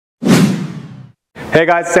Hey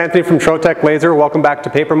guys, it's Anthony from Trotec Laser. Welcome back to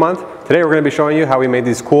Paper Month. Today we're going to be showing you how we made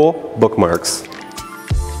these cool bookmarks.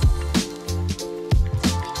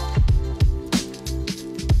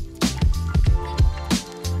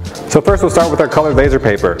 So first we'll start with our colored laser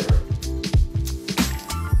paper.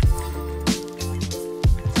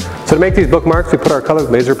 So to make these bookmarks, we put our colored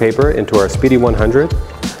laser paper into our Speedy 100.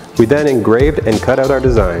 We then engraved and cut out our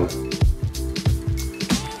design.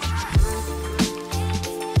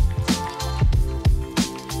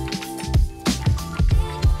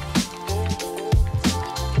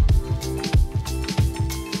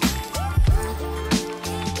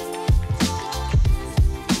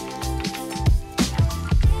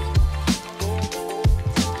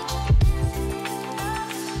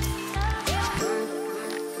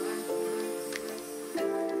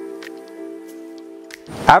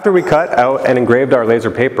 After we cut out and engraved our laser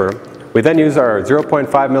paper, we then used our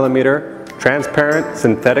 0.5mm transparent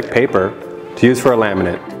synthetic paper to use for a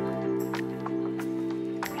laminate.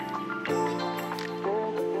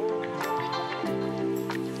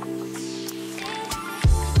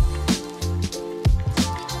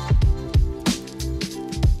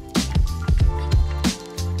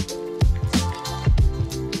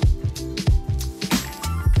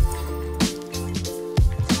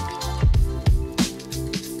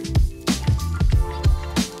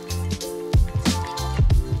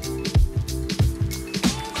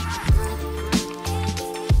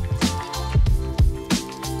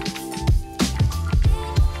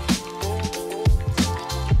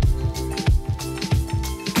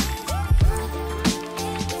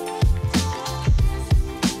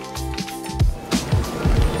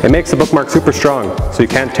 It makes the bookmark super strong, so you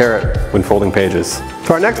can't tear it when folding pages.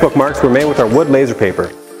 So our next bookmarks were made with our wood laser paper.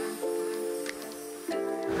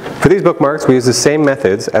 For these bookmarks, we used the same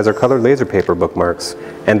methods as our colored laser paper bookmarks,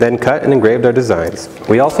 and then cut and engraved our designs.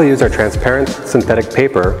 We also used our transparent synthetic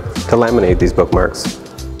paper to laminate these bookmarks.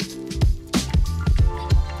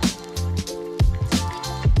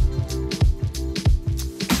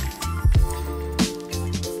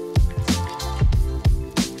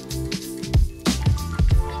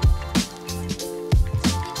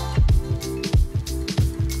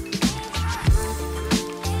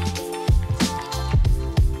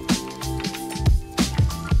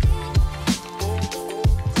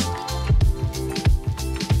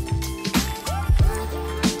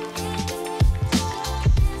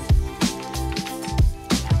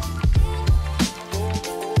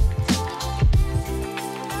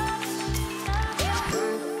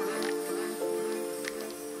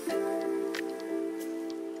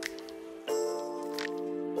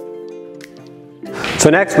 So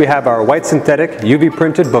next we have our white synthetic UV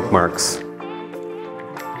printed bookmarks.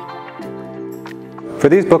 For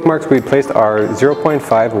these bookmarks we placed our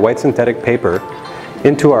 0.5 white synthetic paper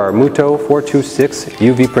into our Muto 426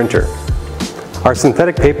 UV printer. Our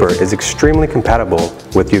synthetic paper is extremely compatible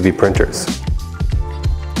with UV printers.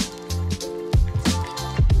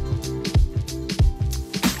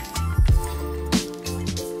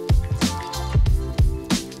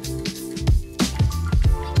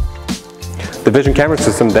 The Vision camera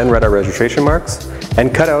system then read our registration marks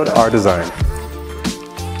and cut out our design.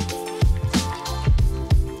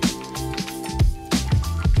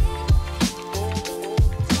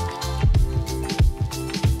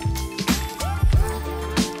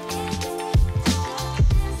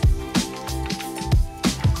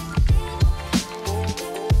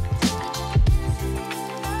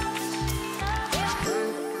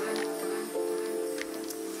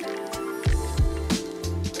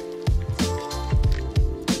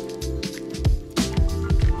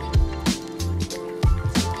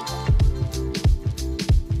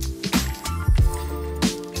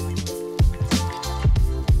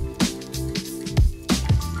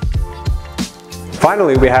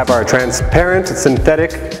 Finally, we have our transparent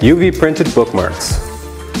synthetic UV printed bookmarks.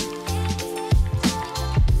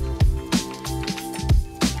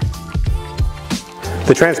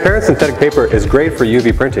 The transparent synthetic paper is great for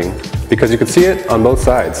UV printing because you can see it on both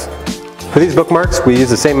sides. For these bookmarks, we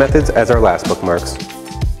use the same methods as our last bookmarks.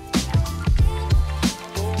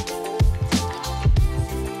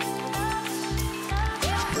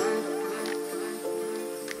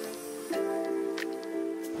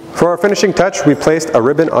 For our finishing touch, we placed a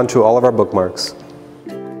ribbon onto all of our bookmarks.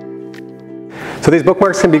 So these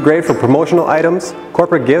bookmarks can be great for promotional items,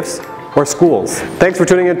 corporate gifts, or schools. Thanks for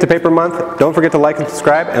tuning in to Paper Month. Don't forget to like and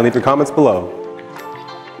subscribe and leave your comments below.